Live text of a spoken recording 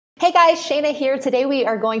Hey guys, Shayna here. Today we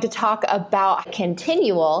are going to talk about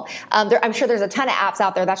Continual. I'm sure there's a ton of apps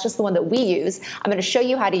out there. That's just the one that we use. I'm going to show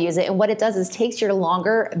you how to use it. And what it does is takes your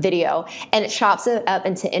longer video and it chops it up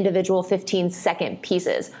into individual 15-second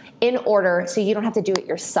pieces in order so you don't have to do it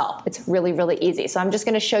yourself. It's really, really easy. So I'm just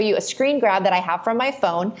going to show you a screen grab that I have from my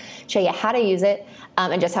phone, show you how to use it,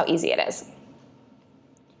 and just how easy it is.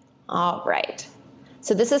 All right.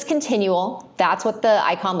 So this is Continual. That's what the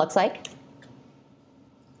icon looks like.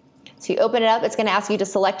 So you open it up, it's going to ask you to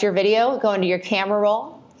select your video, go into your camera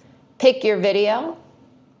roll, pick your video,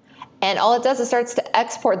 and all it does is starts to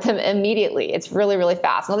export them immediately. It's really, really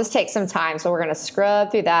fast. Now this takes some time, so we're going to scrub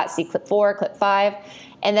through that, see clip 4, clip 5,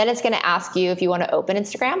 and then it's going to ask you if you want to open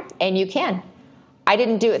Instagram, and you can. I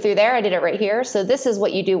didn't do it through there, I did it right here. So this is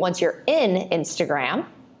what you do once you're in Instagram.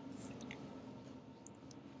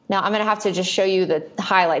 Now I'm going to have to just show you the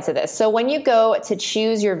highlights of this. So when you go to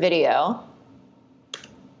choose your video,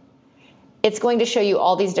 it's going to show you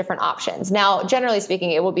all these different options. Now, generally speaking,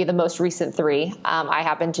 it will be the most recent 3. I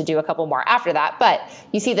happen to do a couple more after that, but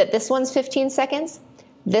you see that this one's 15 seconds,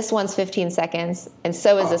 this one's 15 seconds, and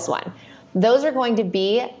so is this one. Those are going to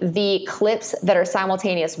be the clips that are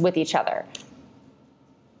simultaneous with each other.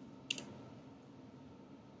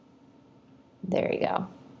 There you go.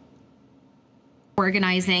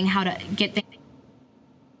 Organizing how to get things.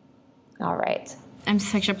 All right. I'm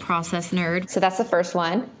such a process nerd. So that's the first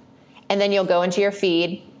one. And then you'll go into your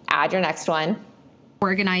feed, add your next one.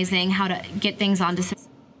 Organizing how to get things onto.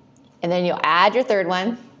 And then you'll add your third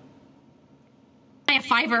one. I have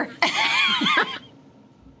Fiverr.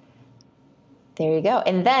 There you go.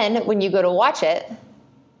 And then when you go to watch it.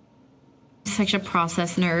 Such a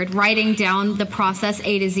process nerd. Writing down the process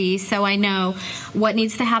A to Z so I know what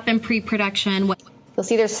needs to happen pre-production. You'll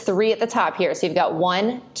see there's 3 at the top here. So you've got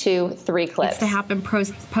 1, 2, 3 clips. Needs to happen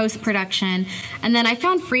post-production. And then I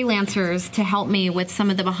found freelancers to help me with some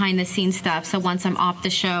of the behind-the-scenes stuff. So once I'm off the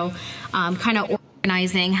show, kind of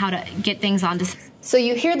organizing how to get things onto. So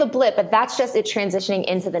you hear the blip, but that's just it transitioning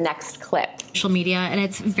into the next clip. Social media, and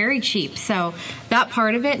it's very cheap. So that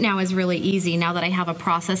part of it now is really easy. Now that I have a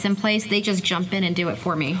process in place, they just jump in and do it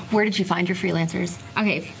for me. Where did you find your freelancers?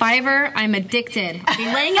 Okay, Fiverr, I'm addicted. I'll be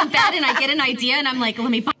laying in bed and I get an idea and I'm like,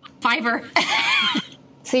 let me buy Fiverr.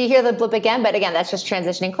 So you hear the blip again, but again, that's just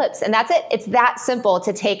transitioning clips. And that's it. It's that simple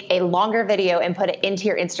to take a longer video and put it into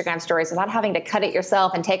your Instagram stories without having to cut it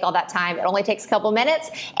yourself and take all that time. It only takes a couple minutes,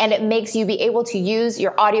 and it makes you be able to use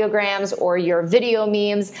your audiograms or your video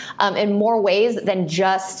memes in more ways than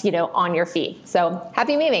just, on your feed. So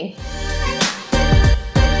happy memeing.